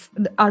of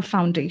our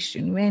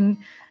foundation. When,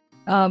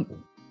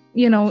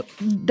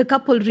 the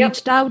couple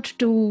reached out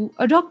to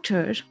a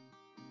doctor,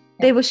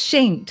 they were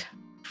shamed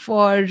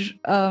for,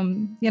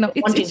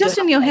 it's just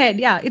in your head.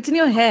 Yeah, it's in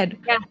your head.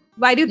 Yeah.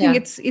 Why do you think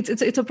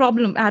it's a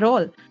problem at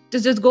all?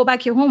 Just go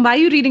back your home. Why are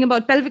you reading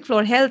about pelvic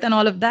floor health and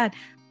all of that?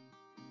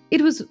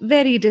 It was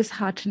very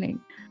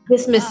disheartening.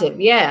 Dismissive.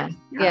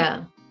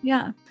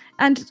 Yeah.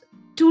 And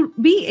to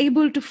be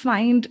able to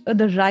find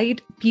the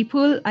right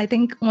people, I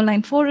think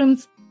online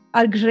forums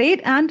are great.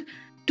 And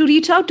to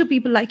reach out to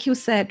people, like you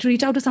said, to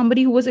reach out to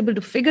somebody who was able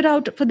to figure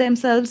out for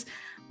themselves,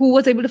 who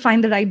was able to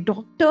find the right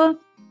doctor,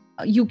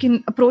 you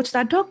can approach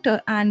that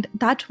doctor, and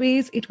that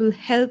ways it will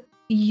help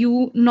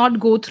you not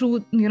go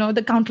through,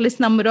 the countless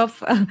number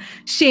of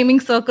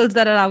shaming circles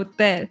that are out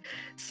there.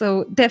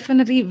 So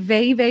definitely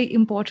very, very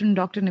important,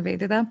 Dr.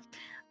 Nivedita.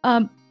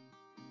 Can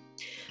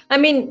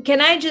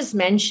I just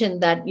mention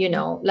that,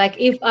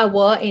 if I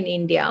were in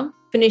India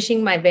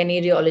finishing my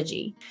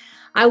venereology,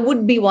 I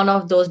would be one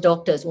of those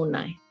doctors, wouldn't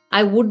I?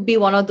 I would be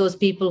one of those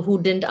people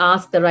who didn't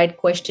ask the right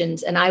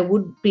questions. And I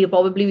would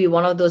probably be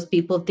one of those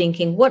people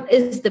thinking, what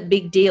is the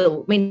big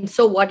deal?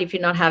 So what if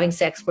you're not having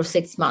sex for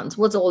 6 months?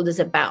 What's all this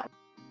about?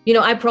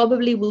 I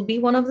probably will be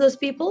one of those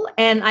people.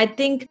 And I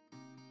think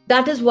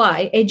that is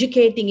why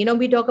educating,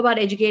 we talk about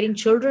educating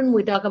children,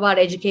 we talk about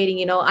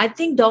educating, I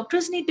think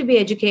doctors need to be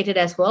educated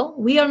as well.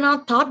 We are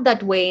not taught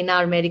that way in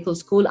our medical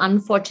school,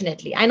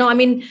 unfortunately. I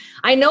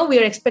know we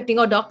are expecting,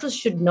 doctors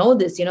should know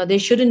this, they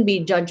shouldn't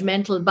be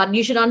judgmental, but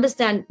you should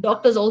understand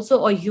doctors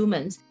also are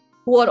humans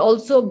who are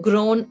also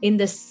grown in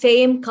the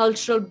same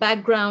cultural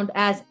background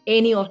as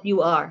any of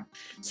you are.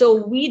 So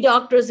we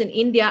doctors in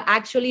India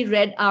actually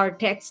read our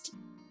text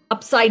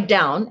upside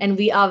down, and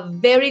we are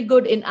very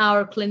good in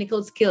our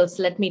clinical skills,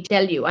 let me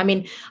tell you.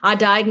 Our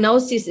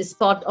diagnosis is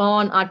spot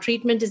on, our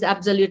treatment is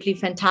absolutely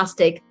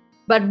fantastic.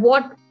 But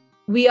what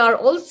we are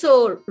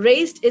also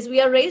raised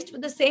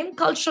with the same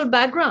cultural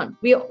background.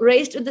 We are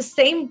raised with the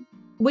same,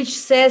 which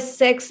says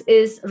sex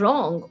is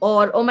wrong,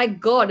 or, oh my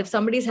God, if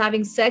somebody's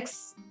having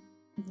sex,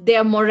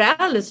 their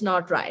morale is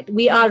not right.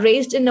 We are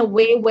raised in a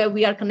way where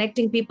we are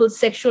connecting people's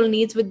sexual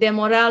needs with their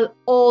morale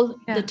all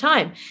the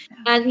time.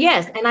 And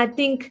yes, and I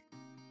think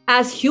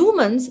as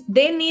humans,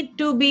 they need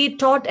to be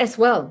taught as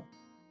well.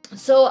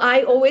 So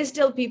I always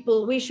tell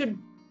people we should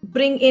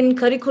bring in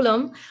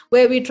curriculum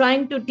where we're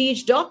trying to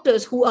teach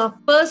doctors who are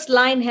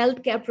first-line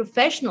healthcare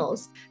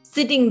professionals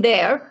sitting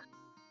there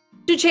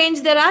to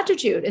change their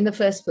attitude in the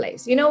first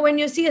place. When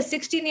you see a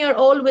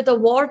 16-year-old with a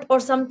wart or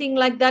something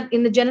like that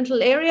in the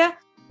genital area,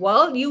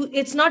 well,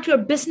 it's not your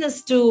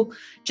business to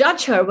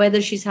judge her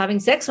whether she's having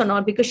sex or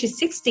not, because she's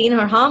 16,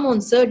 her hormone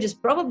surge is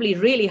probably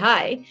really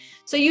high.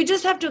 So you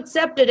just have to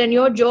accept it. And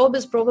your job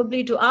is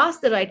probably to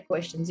ask the right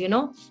questions,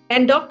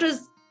 And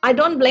doctors, I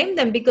don't blame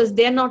them because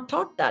they're not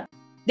taught that.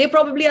 They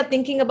probably are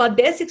thinking about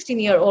their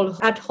 16-year-old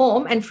at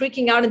home and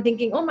freaking out and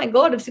thinking, oh my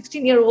God, if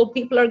 16-year-old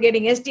people are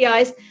getting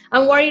STIs,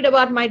 I'm worried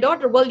about my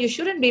daughter. Well, you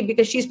shouldn't be,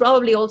 because she's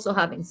probably also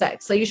having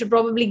sex. So you should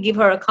probably give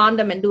her a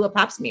condom and do a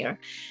pap smear.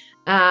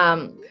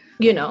 And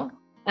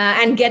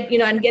get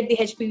the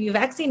HPV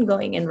vaccine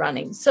going and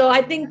running. So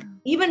I think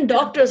even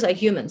doctors are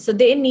human. So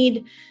they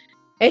need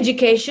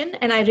education.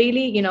 And I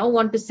really,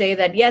 want to say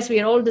that, yes, we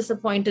are all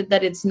disappointed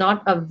that it's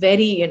not a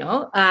very,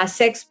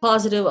 sex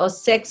positive or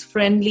sex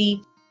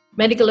friendly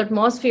medical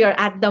atmosphere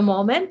at the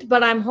moment.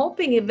 But I'm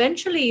hoping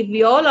eventually, if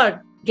we all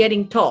are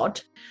getting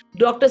taught,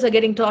 doctors are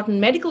getting taught in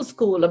medical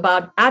school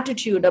about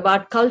attitude,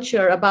 about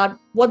culture, about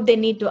what they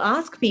need to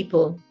ask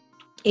people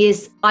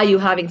is, are you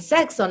having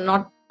sex or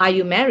not? Are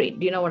you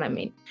married? You know what I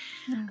mean?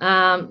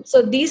 Yeah.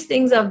 So these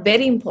things are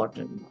very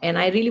important. And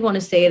I really want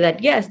to say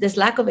that, yes, there's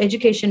lack of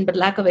education, but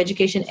lack of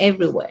education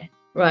everywhere,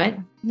 right?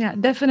 Yeah,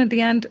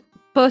 definitely. And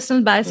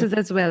personal biases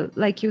as well.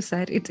 Like you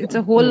said, it's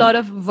a whole lot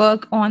of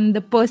work on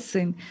the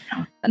person,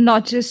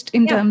 not just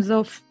in terms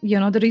of,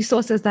 the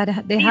resources that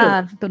they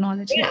have, the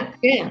knowledge.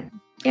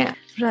 Yeah.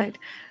 Right.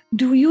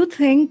 Do you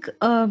think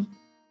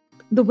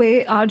the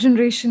way our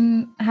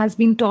generation has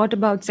been taught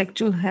about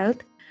sexual health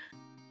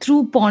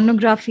through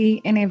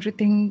pornography and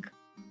everything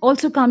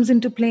also comes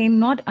into play in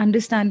not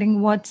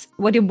understanding what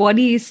your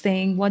body is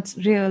saying, what's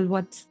real,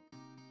 what's...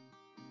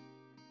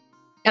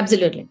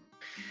 Absolutely,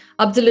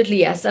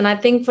 yes. And I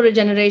think for a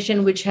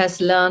generation which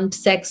has learned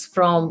sex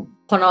from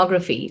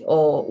pornography,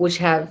 or which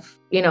have,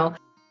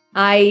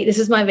 this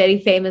is my very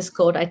famous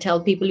quote. I tell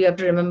people, you have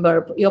to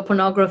remember, your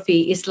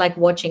pornography is like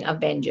watching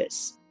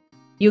Avengers.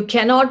 You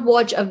cannot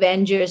watch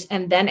Avengers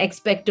and then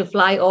expect to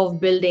fly off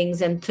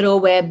buildings and throw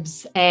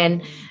webs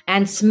and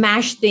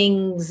smash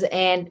things.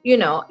 And,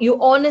 you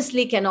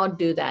honestly cannot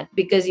do that,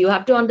 because you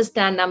have to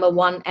understand, number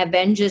one,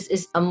 Avengers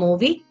is a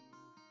movie.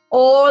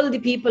 All the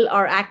people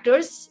are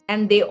actors,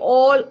 and they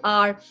all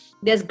are,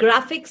 there's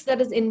graphics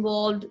that is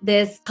involved,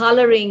 there's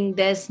coloring,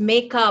 there's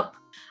makeup.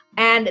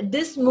 And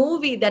this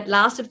movie that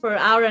lasted for an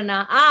hour and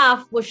a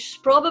half was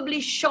probably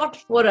shot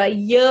for a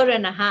year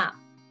and a half.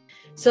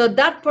 So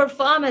that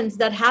performance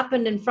that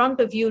happened in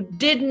front of you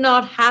did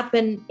not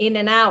happen in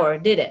an hour,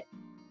 did it?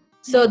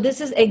 So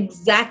this is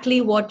exactly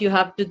what you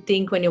have to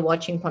think when you're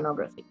watching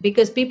pornography,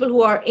 because people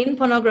who are in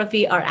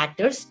pornography are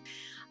actors,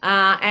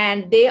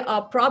 and they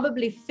are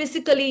probably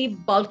physically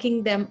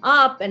bulking them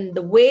up, and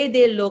the way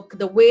they look,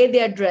 the way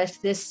they're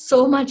dressed, there's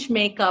so much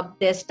makeup,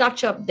 there's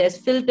touch-up, there's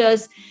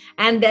filters,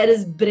 and there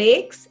is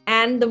breaks,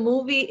 and the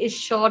movie is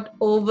shot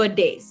over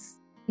days.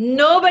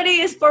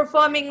 Nobody is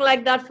performing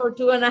like that for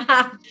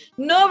 2.5.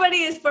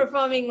 Nobody is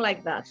performing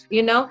like that,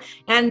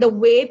 and the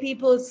way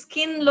people's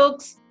skin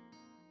looks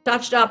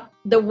touched up,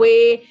 the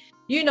way,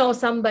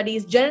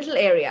 somebody's genital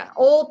area,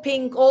 all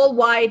pink, all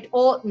white,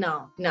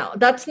 no,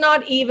 that's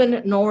not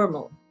even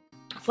normal.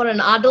 For an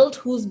adult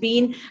who's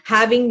been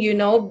having,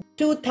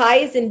 two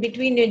thighs in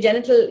between your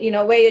genital,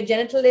 where your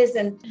genital is,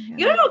 and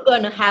you're not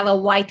going to have a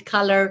white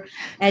color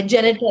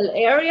genital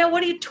area.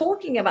 What are you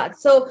talking about?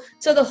 So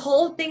the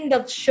whole thing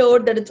that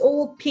showed that it's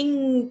all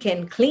pink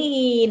and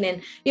clean,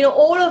 and,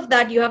 all of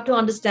that, you have to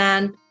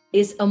understand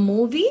is a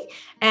movie,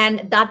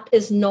 and that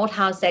is not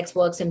how sex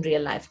works in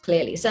real life,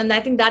 clearly. So, and I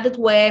think that is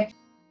where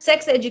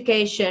sex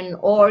education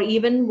or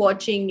even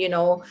watching,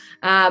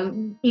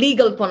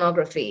 legal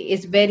pornography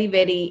is very,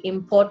 very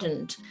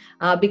important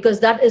because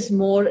that is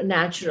more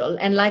natural.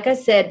 And like I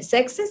said,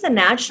 sex is a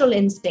natural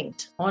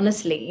instinct,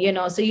 honestly,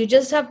 so you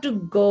just have to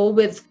go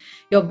with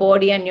your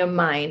body and your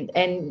mind,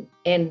 and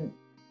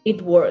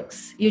it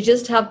works. You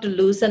just have to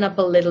loosen up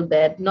a little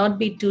bit, not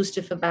be too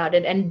stiff about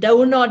it, and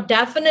do not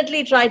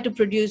definitely try to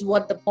produce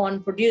what the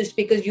porn produced,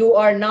 because you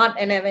are not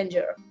an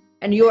Avenger.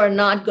 And you are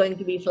not going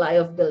to be fly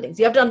off buildings.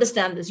 You have to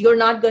understand this. You're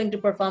not going to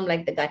perform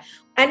like the guy.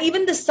 And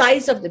even the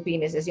size of the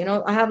penises,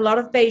 I have a lot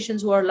of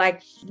patients who are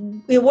like,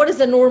 what is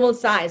the normal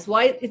size?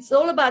 Why? It's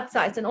all about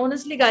size. And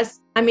honestly, guys,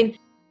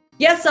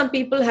 yes, some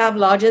people have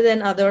larger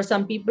than others.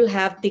 Some people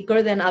have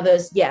thicker than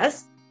others.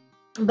 Yes.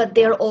 But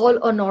they're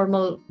all a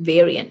normal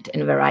variant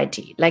and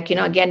variety. Like,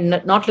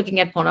 again, not looking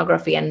at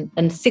pornography and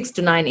 6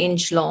 to 9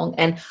 inch long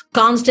and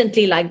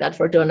constantly like that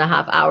for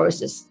 2.5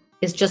 hours is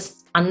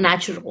just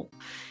unnatural.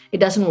 It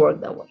doesn't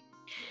work that way.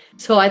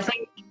 So I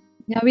think...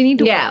 Yeah, we need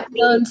to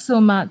learn so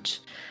much.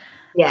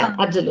 Yeah,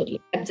 absolutely.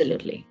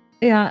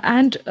 Yeah,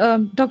 and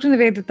Dr.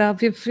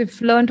 Nivedita,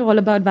 we've learned all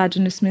about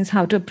vaginismus,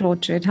 how to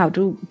approach it, how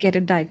to get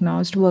it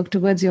diagnosed, work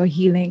towards your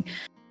healing,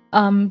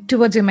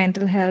 towards your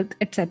mental health,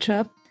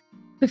 etc.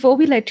 Before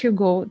we let you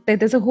go,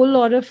 there's a whole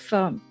lot of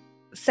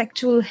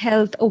sexual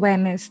health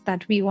awareness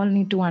that we all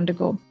need to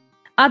undergo.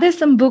 Are there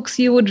some books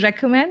you would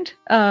recommend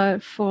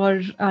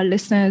for our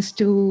listeners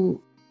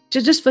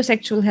just for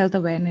sexual health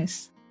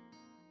awareness?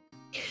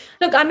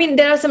 Look,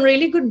 there are some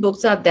really good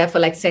books out there for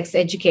like sex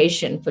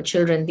education for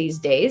children these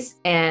days.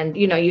 And,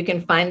 you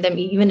can find them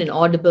even in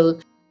Audible.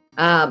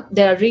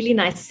 There are really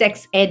nice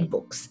sex ed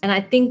books. And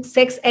I think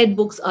sex ed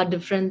books are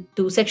different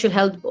to sexual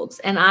health books.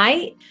 And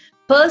I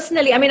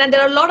personally, and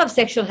there are a lot of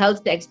sexual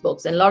health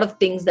textbooks and a lot of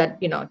things that,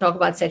 talk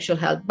about sexual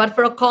health. But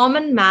for a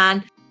common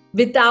man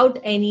without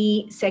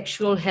any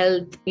sexual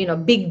health,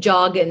 big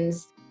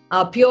jargons,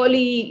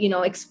 purely,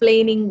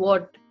 explaining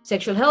what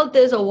sexual health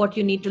is or what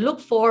you need to look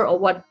for or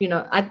what,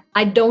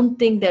 I don't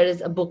think there is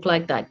a book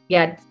like that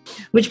yet,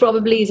 which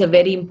probably is a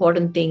very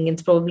important thing.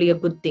 It's probably a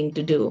good thing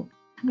to do.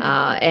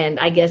 And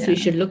I guess we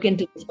should look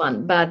into this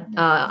one. But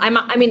I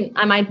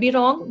might be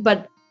wrong,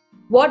 but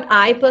what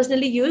I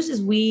personally use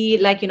is we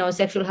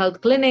sexual health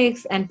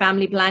clinics and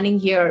family planning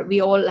here. We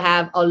all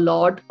have a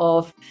lot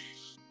of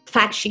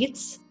fact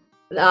sheets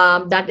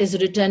that is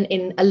written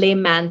in a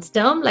layman's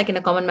term, like in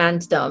a common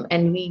man's term.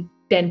 And we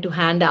tend to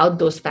hand out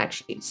those fact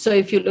sheets. So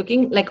if you're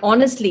looking,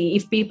 honestly,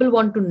 if people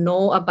want to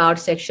know about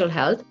sexual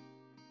health,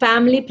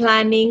 Family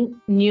Planning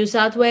New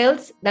South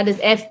Wales, that is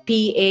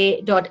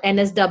fpa.nsw.org.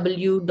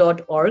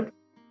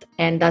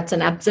 And that's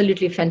an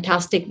absolutely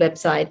fantastic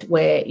website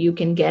where you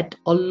can get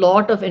a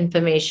lot of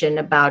information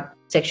about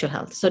sexual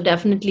health. So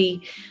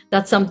definitely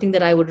that's something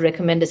that I would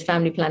recommend is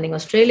Family Planning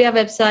Australia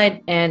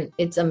website. And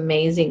it's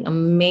amazing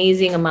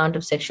amount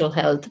of sexual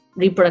health,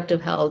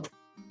 reproductive health,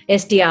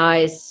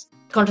 STIs,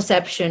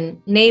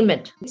 contraception, name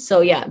it.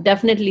 So yeah,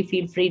 definitely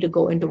feel free to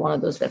go into one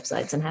of those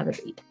websites and have a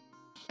read.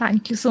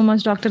 Thank you so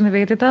much, Dr.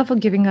 Nivedita, for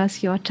giving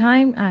us your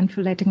time and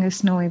for letting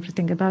us know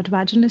everything about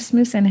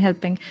vaginismus and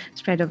helping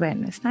spread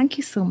awareness. Thank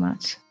you so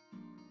much.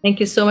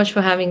 Thank you so much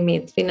for having me.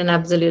 It's been an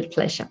absolute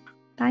pleasure.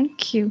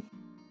 Thank you.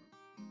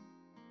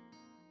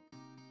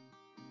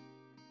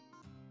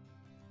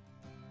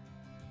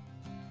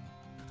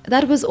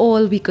 That was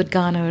all we could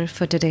garner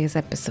for today's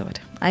episode.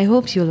 I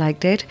hope you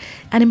liked it.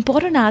 An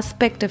important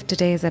aspect of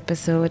today's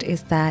episode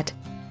is that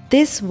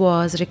this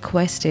was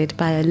requested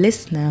by a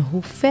listener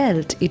who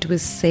felt it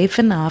was safe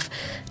enough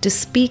to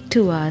speak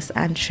to us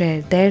and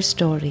share their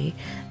story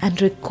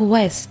and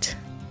request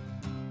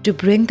to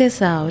bring this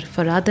out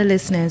for other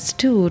listeners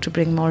too, to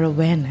bring more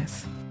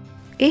awareness.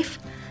 If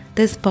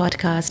this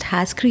podcast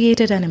has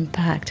created an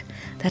impact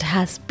that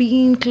has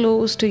been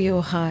close to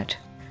your heart,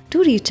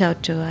 do reach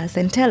out to us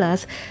and tell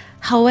us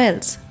how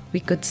else we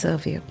could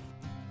serve you.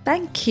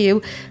 Thank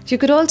you. You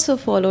could also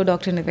follow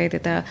Dr.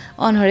 Nivedita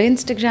on her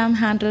Instagram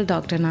handle,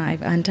 Dr. Nive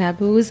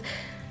Untaboos.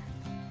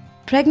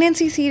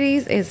 Pregnancy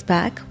series is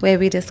back where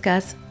we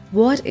discuss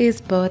what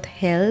is birth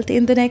health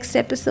in the next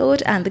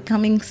episode, and the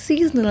coming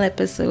seasonal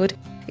episode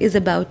is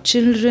about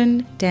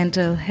children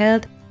dental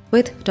health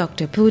with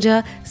Dr.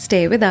 Pooja.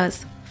 Stay with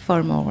us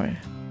for more.